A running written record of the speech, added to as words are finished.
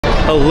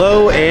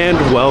Hello and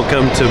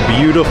welcome to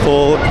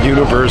beautiful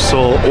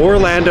Universal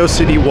Orlando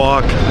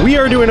CityWalk. We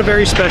are doing a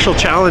very special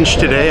challenge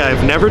today.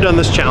 I've never done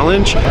this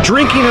challenge.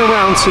 Drinking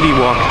Around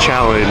CityWalk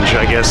challenge,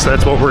 I guess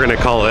that's what we're gonna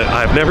call it.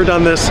 I've never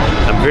done this.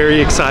 I'm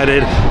very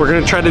excited. We're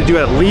gonna try to do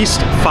at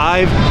least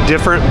 5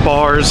 different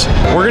bars.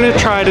 We're gonna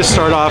try to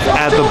start off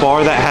at the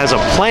bar that has a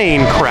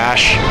plane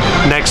crash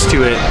next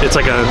to it. It's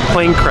like a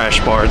plane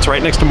crash bar. It's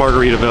right next to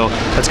Margaritaville.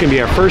 That's gonna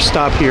be our first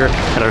stop here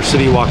at our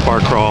CityWalk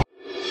bar crawl.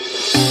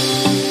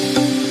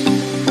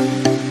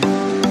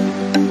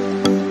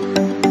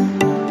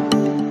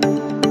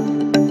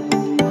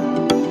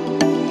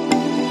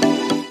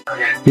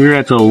 We're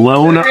at the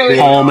Lone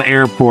Palm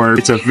Airport.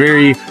 It's a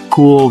very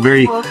cool,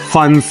 very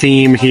fun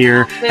theme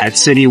here at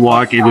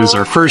CityWalk. It is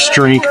our first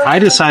drink. I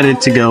decided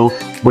to go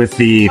with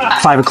the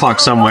 5 o'clock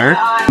somewhere.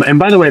 And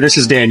by the way, this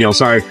is Daniel,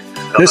 sorry.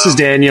 This is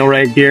Daniel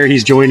right here.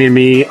 He's joining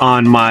me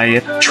on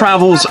my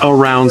travels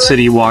around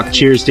CityWalk.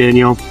 Cheers,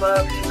 Daniel.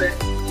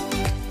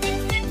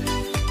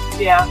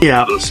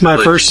 Yeah, it's my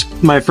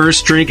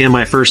first drink and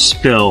my first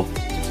spill.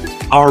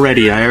 I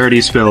already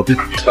spilled.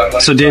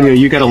 So Daniel,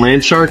 you got a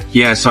Land Shark?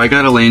 Yeah, so I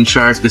got a Land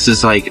Shark. This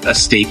is like a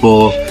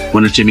staple,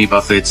 one of Jimmy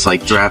Buffett's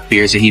like draft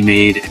beers that he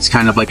made. It's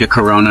kind of like a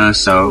Corona,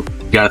 so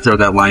you gotta throw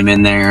that lime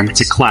in there.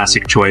 It's a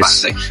classic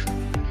choice. Classic.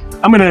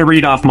 I'm gonna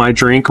read off my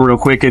drink real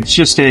quick. It's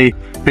just a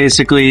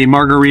basically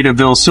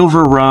Margaritaville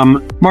Silver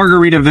Rum,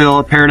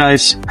 Margaritaville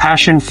Paradise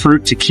Passion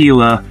Fruit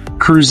Tequila,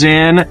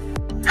 Cruzan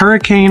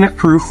Hurricane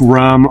Proof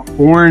Rum,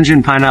 Orange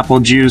and Pineapple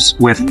Juice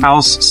with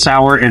House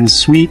Sour and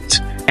Sweet,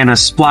 and a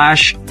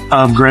splash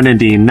of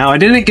grenadine. Now, I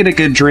didn't get a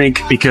good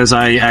drink because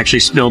I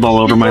actually spilled all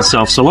over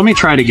myself, so let me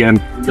try it again.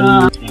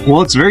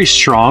 Well, it's very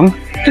strong.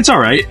 It's all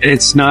right.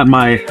 It's not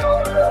my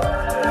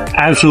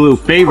absolute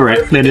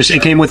favorite.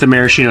 It came with a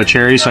maraschino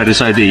cherry, so I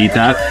decided to eat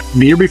that.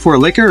 Beer before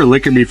liquor or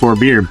liquor before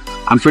beer?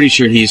 I'm pretty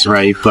sure he's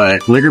right,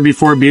 but liquor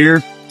before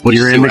beer,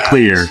 you're in the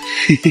clear.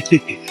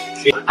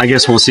 I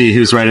guess we'll see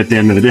who's right at the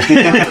end of the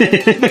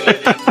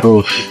day.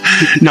 Oh.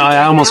 No,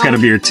 I almost got a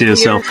beer too.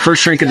 So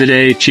first drink of the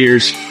day,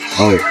 cheers.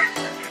 Oh.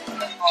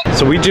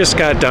 So we just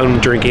got done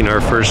drinking our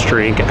first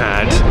drink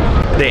at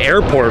the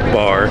airport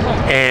bar,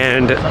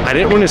 and I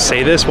didn't want to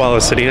say this while I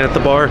was sitting at the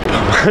bar, but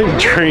my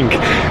drink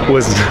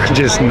was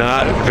just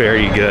not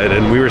very good,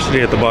 and we were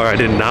sitting at the bar. I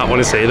did not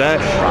want to say that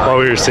while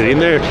we were sitting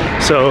there.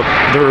 So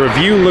the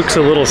review looks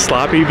a little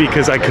sloppy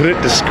because I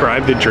couldn't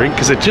describe the drink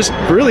because it just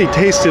really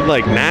tasted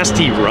like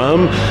nasty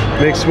rum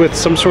mixed with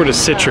some sort of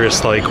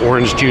citrus like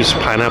orange juice,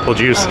 pineapple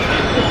juice.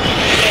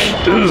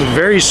 It was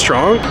very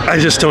strong. I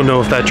just don't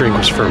know if that drink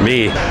was for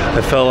me.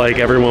 I felt like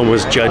everyone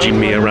was judging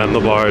me around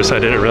the bar, so I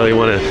didn't really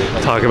want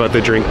to talk about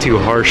the drink too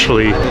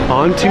harshly.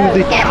 On to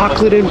the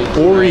Chocolate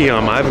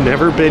Emporium. I've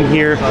never been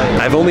here.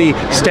 I've only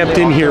stepped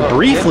in here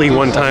briefly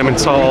one time and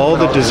saw all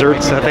the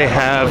desserts that they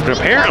have. And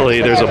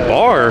apparently there's a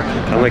bar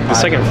on like the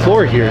 2nd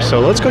floor here, so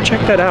let's go check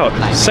that out.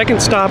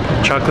 Second stop,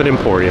 Chocolate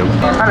Emporium.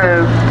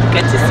 Hello.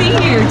 Good to see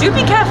you. Do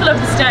be careful up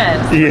the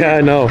stairs. Yeah,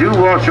 I know. Do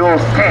watch your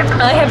step.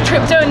 I have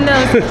tripped on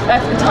those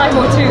at the time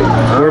or two.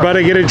 We're about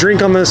to get a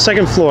drink on the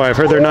 2nd floor. I've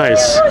heard they're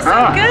nice. Oh,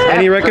 so good.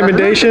 Any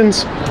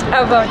recommendations?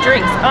 Oh, well,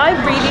 drinks. I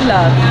really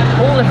love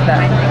all of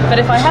them. But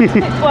if I had to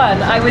pick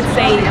one, I would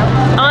say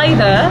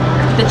either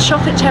the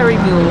chocolate cherry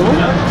mule,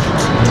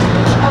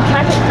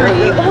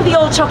 or the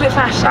old chocolate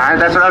fashion.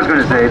 That's what I was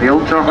going to say, the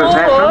old chocolate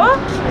fashion. Or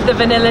the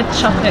vanilla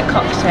chocolate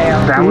cocktail.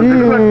 That was a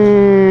good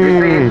one. They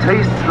say it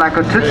tastes like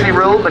a Tootsie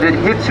Roll, but it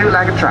hits you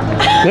like a truck.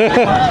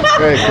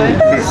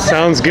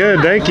 Sounds good,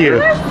 thank you.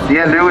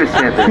 Yeah, Lewis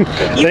said that.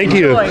 Thank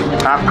you.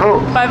 Of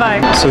course.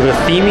 Bye-bye. So the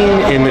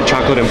theming in the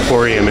Chocolate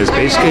Emporium is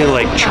basically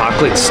like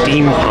chocolate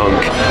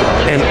steampunk,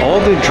 and all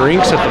the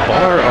drinks at the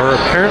bar are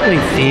apparently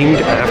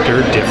themed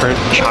after different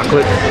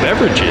chocolate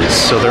beverages.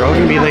 So they're all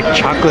going to be like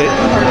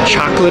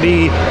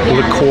chocolatey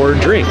liqueur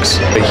drinks.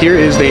 But here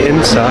is the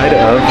inside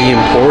of the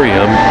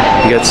Emporium.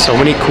 You got so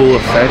many cool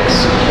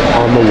effects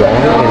on the wall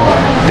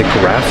and the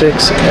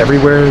graphics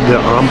everywhere. The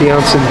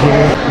ambiance in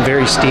here,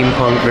 very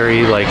steampunk,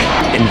 very like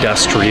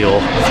industrial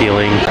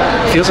feeling.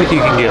 Feels like you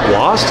can get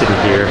lost in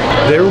here.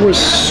 There was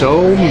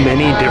so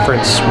many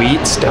different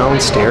sweets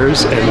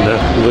downstairs in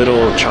the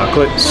little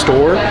chocolate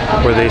store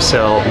where they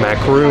sell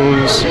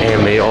macaroons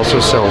and they also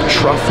sell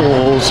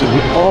truffles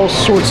and all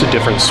sorts of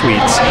different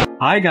sweets.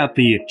 I got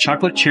the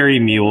chocolate cherry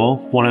mule.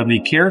 One of the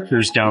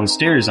characters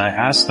downstairs, I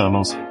asked them, I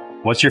was like,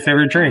 what's your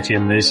favorite drink?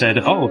 And they said,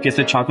 oh, get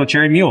the chocolate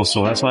cherry mule.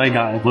 So that's what I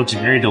got. It looks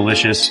very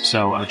delicious.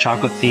 So a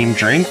chocolate themed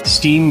drink.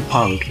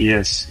 Steampunk,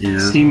 yes. Yeah.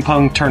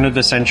 Steampunk, turn of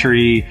the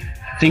century.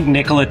 Think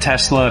Nikola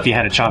Tesla if you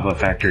had a chocolate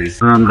factory.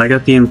 I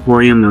got the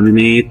Emporium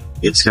lemonade.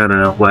 It's got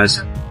a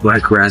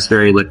black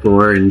raspberry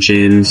liqueur and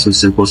gin, some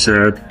simple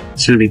syrup.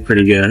 It's gonna be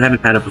pretty good. I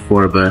haven't had it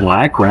before, but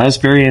black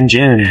raspberry and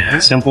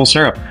gin, simple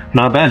syrup,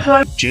 not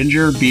bad.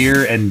 Ginger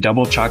beer and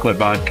double chocolate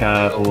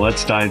vodka.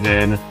 Let's dive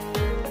in.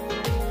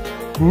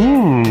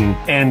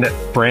 And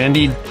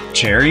brandied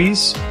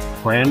cherries,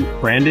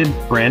 branded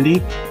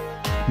brandy.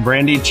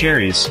 brandied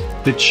cherries.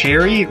 The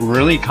cherry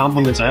really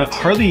complements. I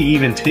hardly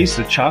even taste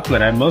the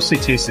chocolate. I mostly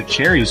taste the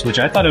cherries, which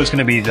I thought it was going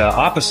to be the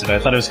opposite. I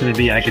thought it was going to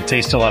be I could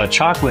taste a lot of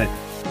chocolate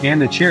and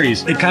the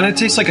cherries. It kind of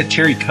tastes like a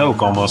cherry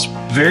Coke almost.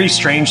 Very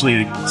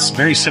strangely, it's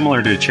very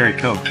similar to a cherry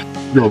Coke.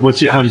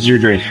 How does your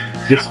drink?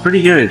 It's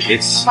pretty good.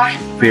 It's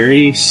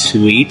very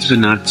sweet, but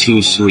not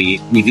too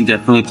sweet. You can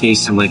definitely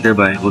taste the liquor,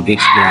 but it will get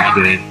very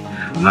good.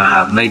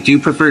 I do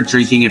prefer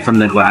drinking it from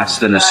the glass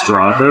than a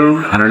straw, though.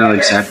 I don't know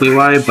exactly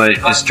why, but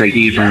just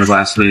drinking it from the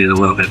glass made it a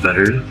little bit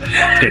better.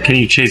 Yeah, can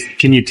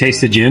you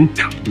taste the gin?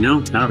 No,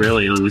 not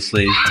really,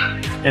 honestly.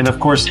 And of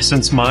course,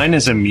 since mine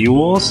is a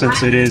mule,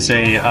 since it is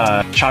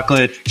a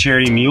chocolate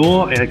cherry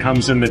mule, it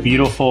comes in the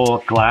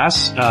beautiful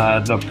glass,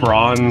 the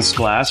bronze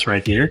glass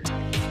right here.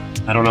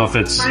 I don't know if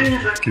it's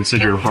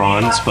considered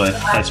bronze, but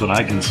that's what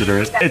I consider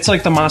it. It's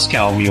like the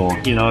Moscow mule,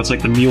 you know, it's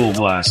like the mule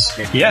glass.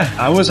 Yeah,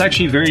 I was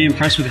actually very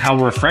impressed with how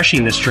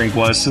refreshing this drink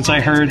was. Since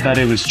I heard that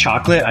it was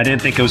chocolate, I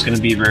didn't think it was going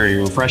to be very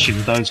refreshing.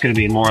 I thought it was going to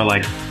be more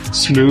like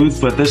smooth,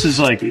 but this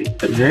is like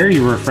very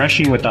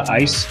refreshing with the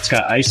ice. It's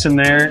got ice in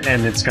there,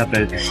 and it's got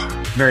the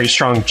very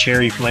strong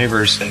cherry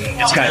flavors.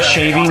 It's got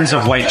shavings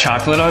of white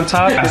chocolate on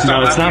top.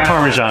 No, it's not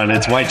Parmesan.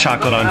 It's white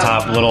chocolate on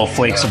top, little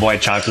flakes of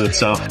white chocolate.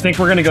 So I think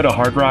we're going to go to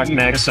Hard Rock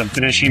next. I'm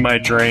finishing my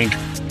drink,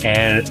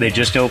 and they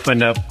just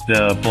opened up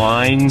the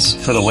blinds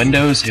for the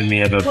windows, and we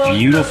have a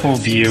beautiful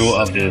view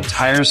of the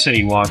entire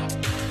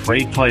CityWalk.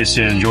 Great place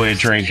to enjoy a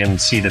drink and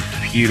see the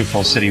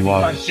beautiful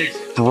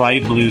CityWalk.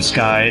 Bright blue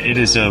sky. It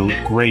is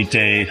a great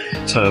day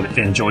to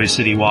enjoy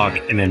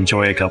CityWalk and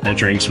enjoy a couple of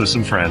drinks with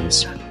some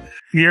friends.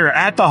 You're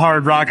at the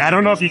Hard Rock. I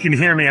don't know if you can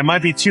hear me. It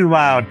might be too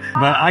loud,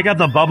 but I got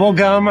the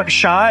bubblegum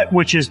shot,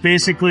 which is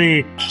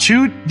basically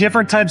 2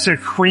 different types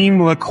of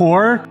cream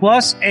liqueur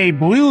plus a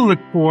blue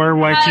liqueur,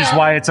 which is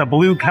why it's a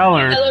blue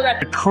color.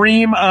 A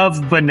cream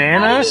of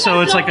banana, so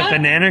it's like a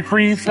banana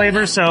cream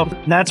flavor. So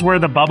that's where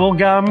the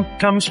bubblegum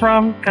comes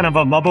from, kind of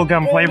a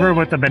bubblegum flavor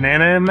with the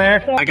banana in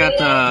there. I got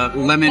the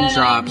lemon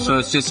drop, so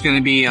it's just going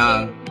to be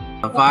a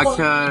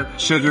vodka,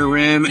 sugar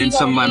rim, and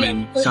some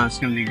lemon. So it's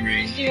gonna be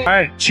great. All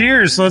right,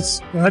 cheers. Let's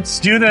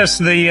do this.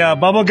 The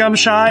bubblegum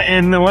shot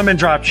and the lemon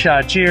drop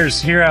shot. Cheers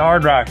here at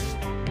Hard Rock.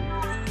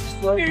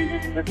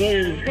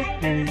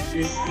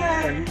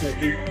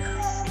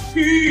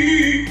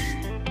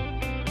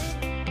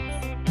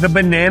 The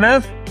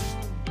banana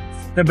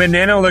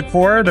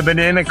liqueur, the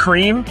banana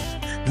cream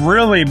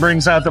really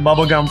brings out the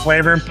bubblegum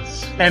flavor.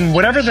 And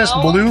whatever this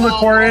blue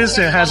liqueur is,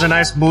 it has a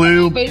nice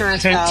blue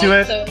tint to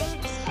it.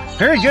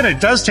 Very good. It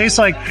does taste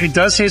like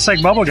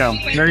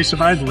bubblegum. Very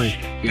surprisingly.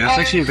 Yeah, it's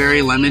actually very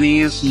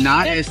lemony. It's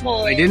not as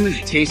I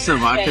didn't taste the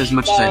vodka as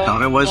much as I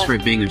thought it was for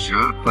it being a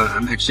shot, but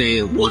I'm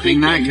actually loving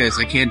that because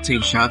I can't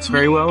take shots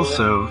very well.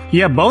 So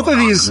yeah, both of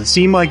these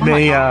seem like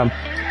it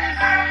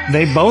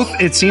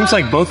seems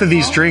like both of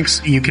these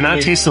drinks you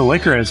cannot taste the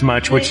liquor as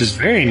much, which is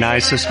very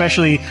nice,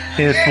 especially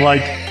if,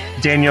 like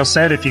Daniel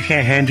said, if you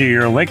can't handle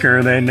your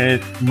liquor, then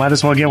it might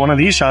as well get one of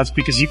these shots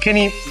because you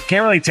can't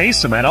really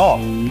taste them at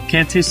all. You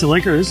can't taste the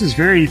liquor. This is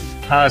very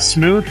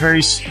smooth,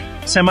 very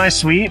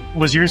semi-sweet.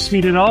 Was yours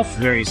sweet at all?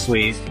 Very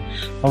sweet.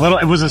 A little.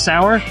 It was a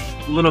sour.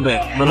 A little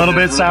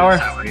bit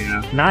sour.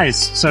 Yeah.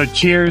 Nice. So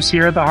cheers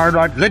here at the Hard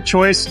Rock. Good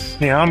choice.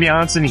 The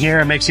ambiance in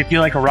here makes you feel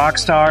like a rock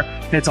star.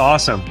 It's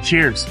awesome.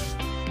 Cheers.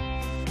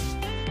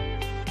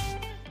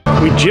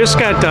 We just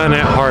got done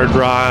at Hard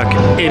Rock.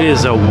 It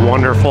is a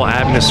wonderful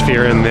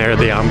atmosphere in there.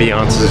 The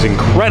ambiance is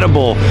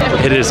incredible.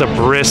 It is a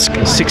brisk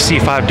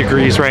 65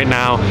 degrees right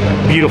now.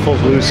 Beautiful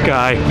blue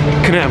sky.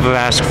 Couldn't have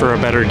asked for a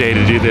better day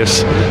to do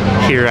this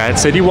here at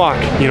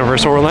CityWalk,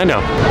 Universal Orlando.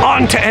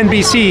 On to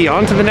NBC,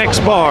 on to the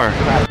next bar.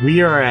 We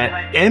are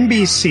at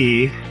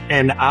NBC,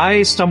 and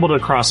I stumbled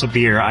across a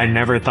beer I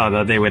never thought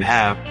that they would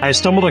have. I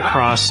stumbled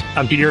across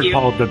a beer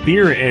called the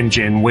Beer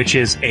Engine, which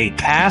is a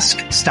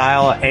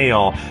cask-style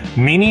ale,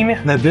 meaning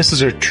that this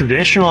is a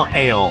traditional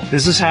ale.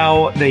 This is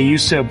how they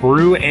used to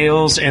brew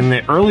ales in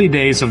the early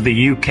days of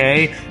the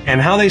UK, and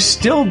how they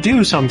still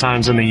do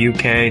sometimes in the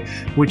UK,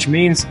 which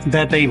means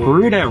that they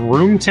brewed at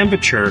room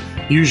temperature,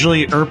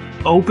 usually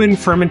open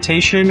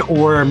fermentation,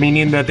 or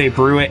meaning that they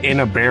brew it in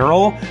a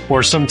barrel,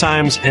 or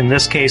sometimes, in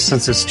this case,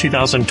 since it's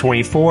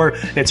 2024,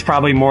 it's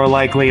probably more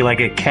likely like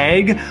a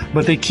keg,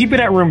 but they keep it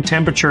at room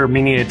temperature,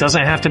 meaning it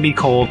doesn't have to be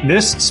cold.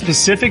 This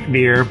specific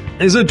beer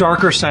is a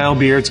darker style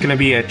beer. It's going to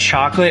be a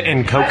chocolate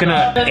and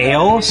coconut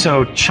ale,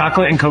 so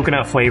chocolate and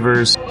coconut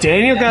flavors.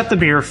 Daniel got the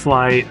beer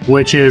flight,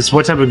 which is,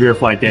 what type of beer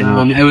flight,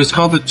 Daniel? It was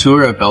called the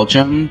Tour of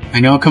Belgium. I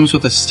know it comes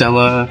with a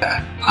Stella.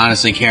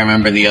 Honestly, can't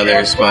remember the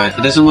others, but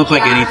it doesn't look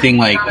like anything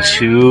like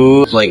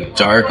too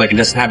dark. Like it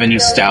doesn't have any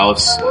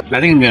stouts.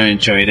 I think I'm gonna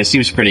enjoy it. It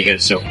seems pretty good.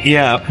 So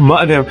yeah,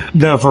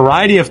 the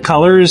variety of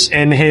colors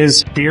in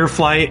his beer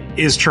flight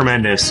is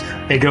tremendous.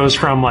 It goes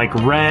from like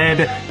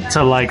red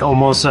to like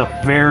almost a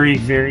very,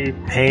 very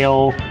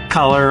pale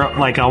color,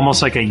 like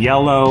almost like a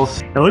yellow.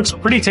 It looks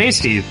pretty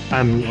tasty.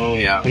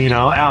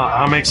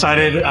 I'm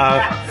excited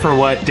for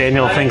what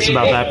Daniel thinks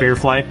about that beer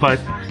flight.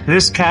 But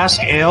this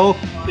cask ale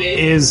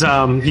is,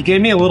 he gave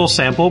me a little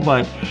sample,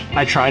 but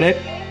I tried it.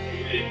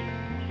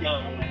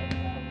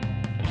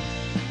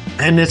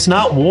 and it's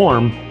not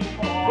warm.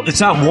 It's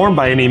not warm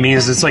by any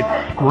means. It's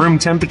like room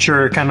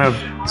temperature, kind of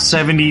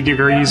 70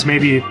 degrees,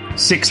 maybe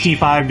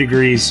 65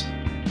 degrees.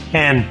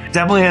 And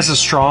definitely has a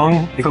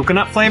strong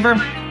coconut flavor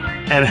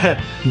and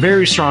a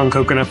very strong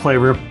coconut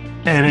flavor.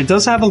 And it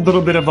does have a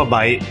little bit of a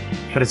bite,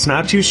 but it's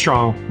not too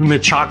strong. And the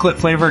chocolate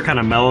flavor kind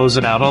of mellows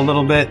it out a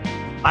little bit.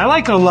 I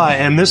like it a lot,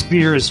 and this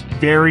beer is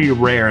very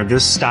rare.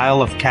 This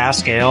style of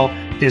cask ale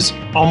is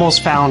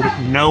almost found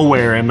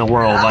nowhere in the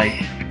world.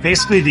 Like,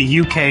 basically the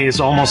UK is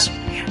almost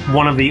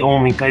one of the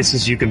only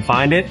places you can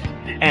find it.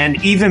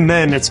 And even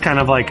then, it's kind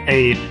of like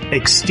a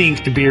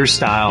extinct beer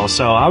style.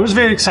 So I was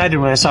very excited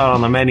when I saw it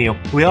on the menu.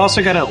 We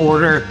also got an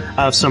order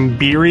of some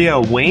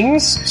birria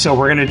wings. So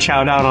we're going to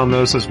chow down on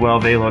those as well.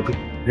 They look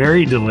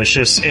very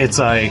delicious. It's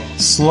a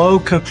slow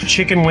cooked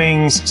chicken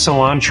wings,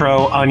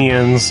 cilantro,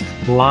 onions,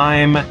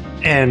 lime,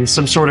 and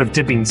some sort of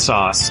dipping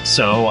sauce.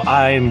 So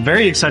I'm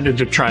very excited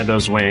to try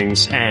those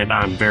wings, and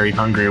I'm very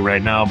hungry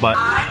right now, but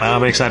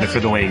I'm excited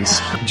for the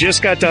wings.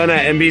 Just got done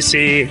at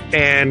NBC,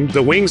 and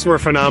the wings were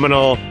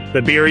phenomenal.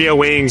 The birria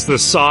wings, the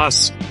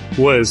sauce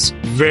was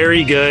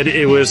very good.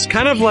 It was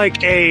kind of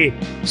like a,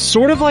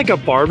 sort of like a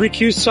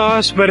barbecue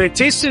sauce, but it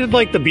tasted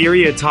like the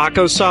birria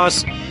taco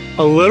sauce.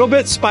 A little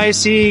bit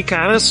spicy,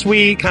 kind of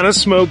sweet, kind of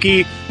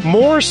smoky,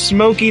 more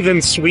smoky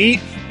than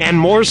sweet, and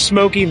more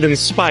smoky than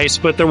spice,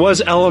 but there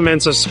was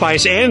elements of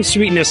spice and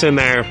sweetness in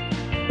there.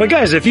 But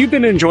guys, if you've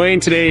been enjoying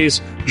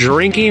today's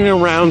Drinking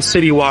Around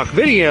CityWalk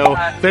video,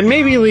 then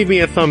maybe leave me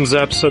a thumbs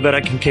up so that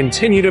I can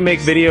continue to make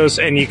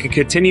videos and you can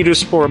continue to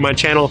support my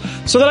channel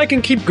so that I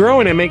can keep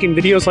growing and making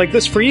videos like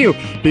this for you,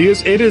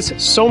 because it is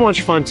so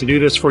much fun to do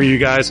this for you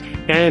guys.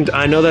 And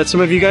I know that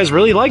some of you guys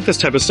really like this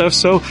type of stuff,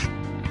 so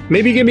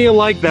maybe give me a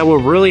like. That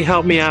will really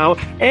help me out.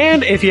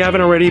 And if you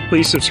haven't already,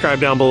 please subscribe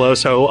down below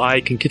so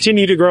I can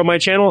continue to grow my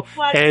channel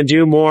and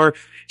do more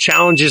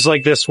challenges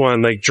like this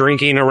one, like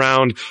drinking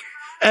around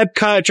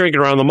Epcot,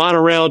 drinking around the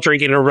monorail,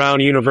 drinking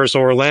around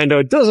Universal Orlando.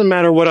 It doesn't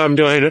matter what I'm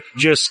doing.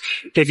 Just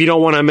if you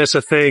don't want to miss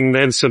a thing,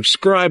 then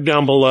subscribe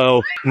down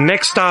below.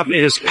 Next stop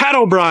is Pat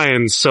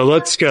O'Brien's. So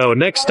let's go.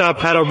 Next stop,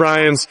 Pat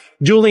O'Brien's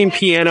Dueling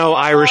Piano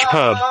Irish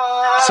Pub.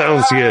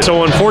 Sounds good.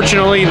 So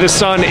unfortunately, the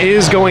sun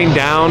is going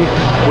down,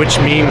 which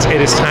means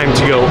it is time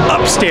to go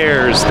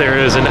upstairs. There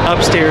is an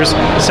upstairs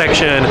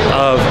section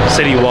of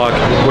CityWalk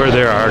where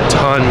there are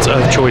tons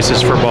of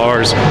choices for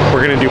bars.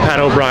 We're going to do Pat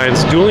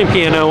O'Brien's Dueling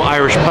Piano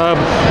Irish Pub,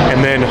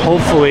 and then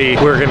hopefully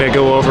we're going to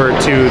go over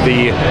to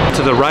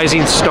the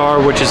Rising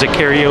Star, which is a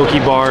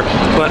karaoke bar.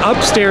 But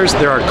upstairs,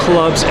 there are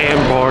clubs and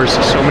bars,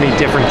 so many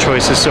different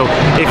choices. So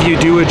if you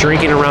do a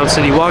Drinking Around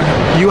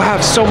CityWalk, you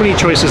have so many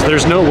choices.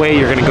 There's no way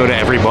you're going to go to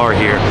every bar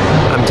here.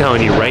 I'm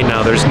telling you right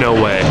now, there's no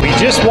way. We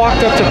just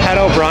walked up to Pat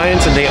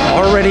O'Brien's and they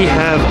already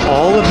have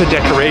all of the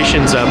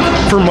decorations up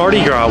for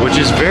Mardi Gras, which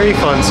is very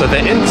fun. So the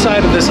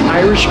inside of this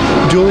Irish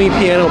dueling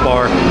piano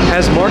bar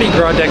has Mardi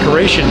Gras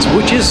decorations,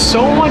 which is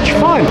so much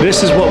fun.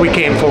 This is what we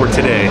came for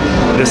today.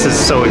 This is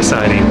so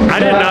exciting. I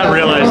did not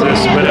realize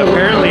this, but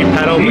apparently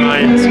Pat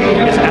O'Brien's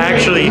is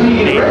actually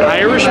an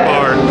Irish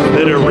bar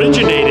that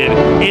originated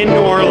in New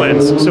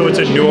Orleans. So it's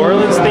a New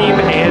Orleans theme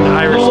and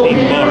Irish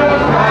theme bar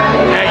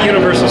at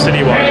Universal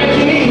CityWalk.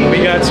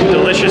 We got some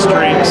delicious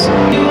drinks.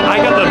 I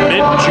got the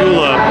mint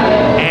julep,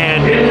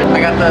 and I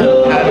got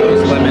the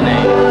Patos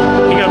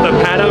lemonade. he got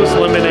the Patos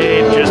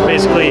lemonade. Just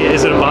basically,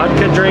 is it a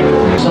vodka drink?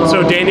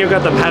 So Daniel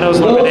got the Patos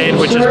lemonade,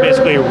 which is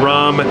basically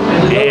rum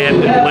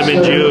and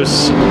lemon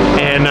juice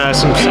and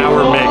some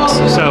sour mix.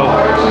 So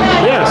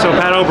yeah, so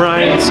Pat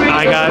O'Brien's,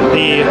 I got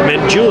the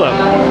mint julep.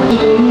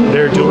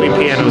 There are dueling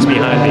pianos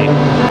behind me.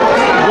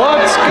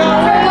 What's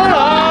going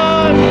on?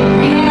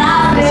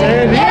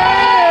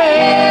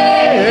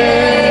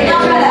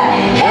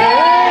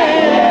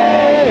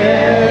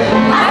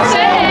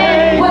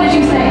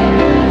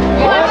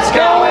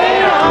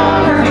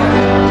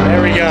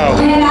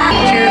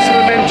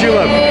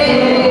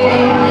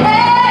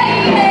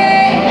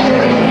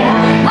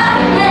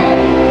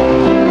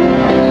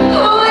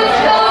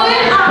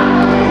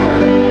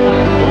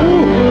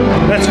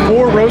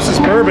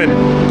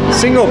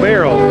 Single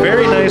barrel,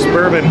 very nice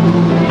bourbon,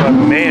 but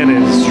man,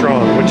 it is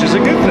strong, which is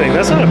a good thing.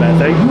 That's not a bad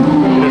thing.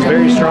 It is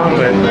very strong,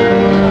 but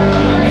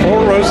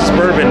Four Roses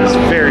bourbon is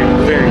very,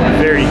 very,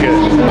 very good.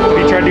 Have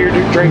you tried your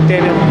drink,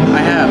 Daniel? I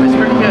have. It's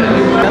pretty good.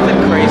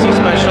 Nothing crazy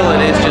special.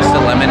 It is just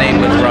a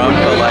lemonade with rum,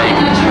 but like,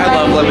 I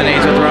love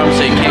lemonades with rum,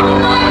 so you can't go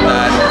wrong with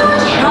that.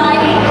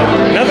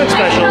 Nothing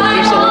special,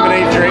 just a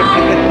lemonade drink.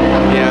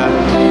 Yeah.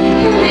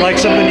 Like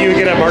something you would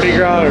get at Mardi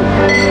Gras? Or...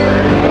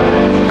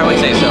 I would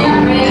say so.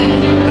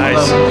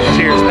 Nice.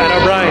 Cheers, Pat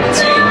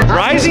O'Brien's.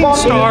 Rising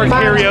Star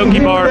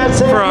Karaoke Bar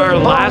for our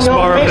last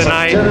bar of the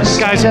night.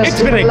 Guys,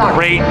 it's been a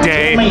great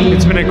day.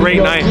 It's been a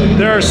great night.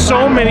 There are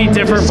so many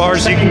different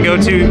bars you can go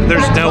to.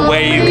 There's no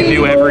way you can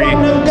do every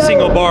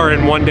single bar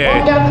in one day.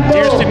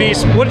 Here's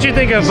Denise. What did you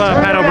think of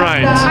Pat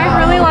O'Brien's? I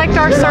really liked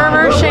our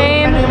server,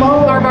 Shane,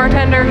 our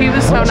bartender. He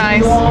was so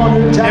nice.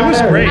 It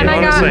was great, and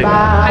honestly.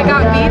 I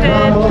got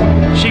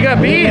beaded. She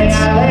got beads.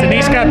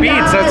 Denise got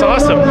beads. That's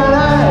awesome.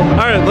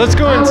 All right, let's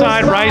go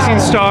inside Rising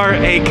Star,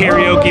 a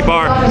karaoke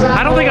bar.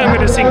 I don't think I'm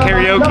going to sing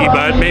karaoke,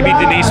 but maybe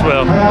Denise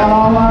will.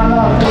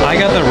 I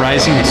got the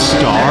Rising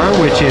Star,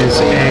 which is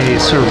a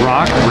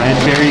Ciroc red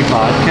berry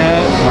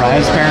vodka,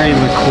 raspberry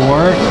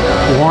liqueur,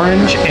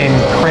 orange, and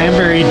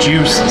cranberry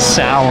juice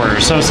sour.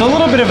 So it's a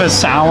little bit of a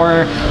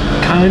sour,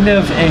 kind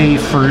of a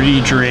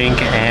fruity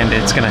drink, and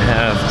it's going to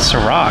have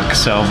Ciroc,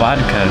 so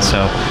vodka. So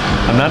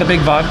I'm not a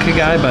big vodka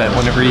guy, but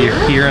whenever you're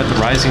here at the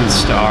Rising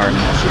Star,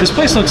 this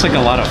place looks like a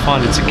lot of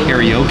fun. It's a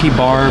karaoke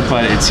bar,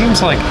 but it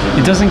seems like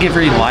it doesn't get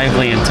very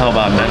lively until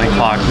about 9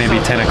 o'clock, maybe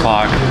 10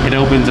 o'clock. It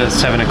opens at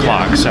 7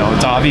 o'clock, so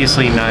it's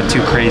obviously not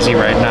too crazy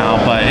right now,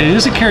 but it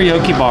is a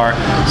karaoke bar,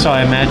 so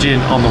I imagine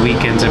on the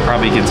weekends it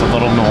probably gets a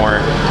little more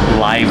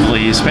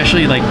lively,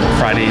 especially like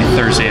Friday,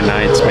 Thursday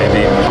nights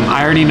maybe.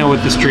 I already know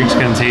what this drink's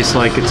gonna taste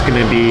like. It's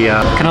gonna be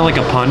kind of like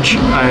a punch,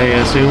 I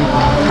assume.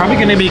 Probably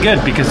gonna be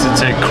good because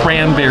it's a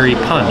cranberry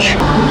punch.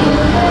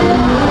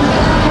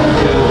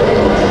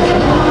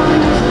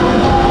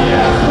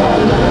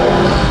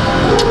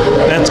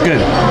 That's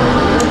good.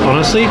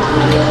 Honestly,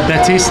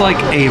 that tastes like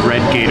a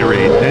red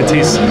Gatorade. That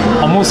tastes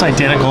almost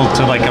identical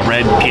to like a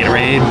red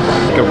Gatorade,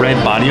 like a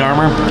red Body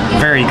Armor.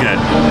 Very good.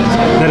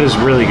 That is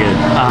really good.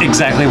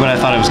 Exactly what I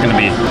thought it was going to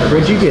be.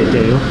 What'd you get,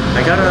 Daniel?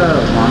 I got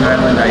a Long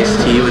Island iced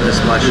tea with a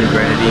splash of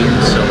grenadine.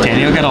 So like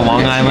Daniel got a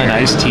Long Island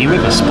iced tea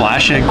with a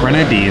splash of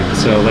grenadine.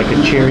 So like a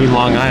cherry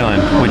Long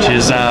Island, which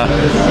is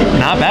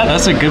not bad.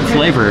 That's a good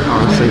flavor,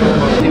 honestly.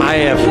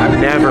 I have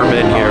never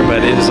been here,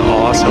 but it is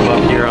awesome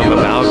up here on the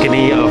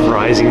balcony of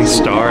Rising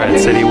Star at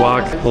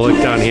CityWalk. Look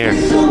down here.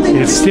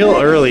 It's still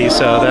early,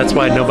 so that's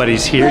why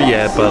nobody's here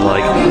yet, but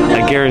like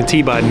I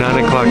guarantee by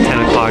 9 o'clock,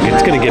 10 o'clock,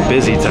 it's gonna get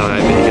busy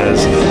time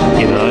because,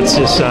 you know, it's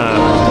just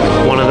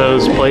one of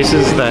those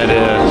places that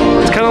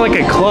it's kind of like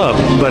a club,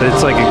 but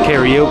it's like a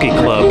karaoke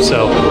club.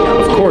 So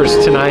of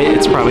course tonight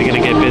it's probably gonna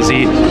get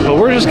busy, but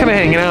we're just kind of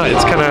hanging out.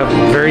 It's kind of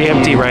very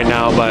empty right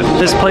now, but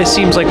this place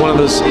seems like one of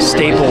those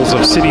staples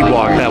of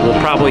CityWalk that will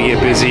probably get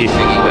busy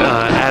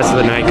as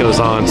the night goes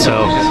on.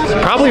 So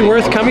probably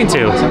worth coming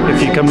to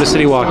if you come to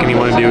CityWalk and you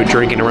want to do a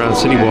drinking around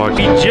CityWalk.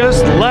 We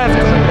just left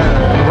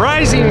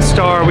Rising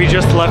Star.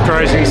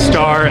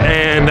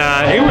 And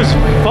it was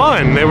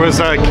fun. There was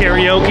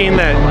karaoke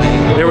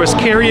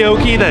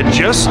that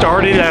just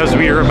started as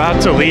we were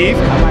about to leave.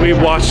 We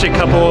watched a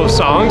couple of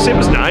songs. It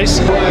was nice.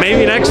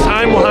 Maybe next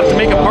time we'll have to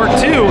make a part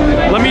 2.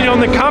 Let me know in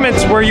the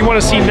comments where you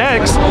want to see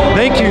next.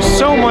 Thank you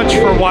so much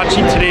for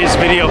watching today's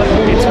video.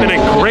 It's been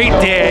a great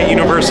day at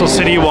Universal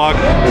CityWalk.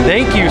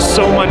 Thank you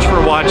so much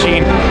for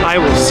watching. I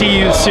will see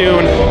you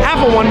soon.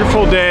 Have a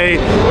wonderful day.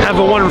 Have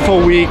a wonderful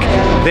week.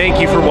 Thank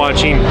you for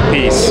watching.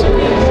 Peace.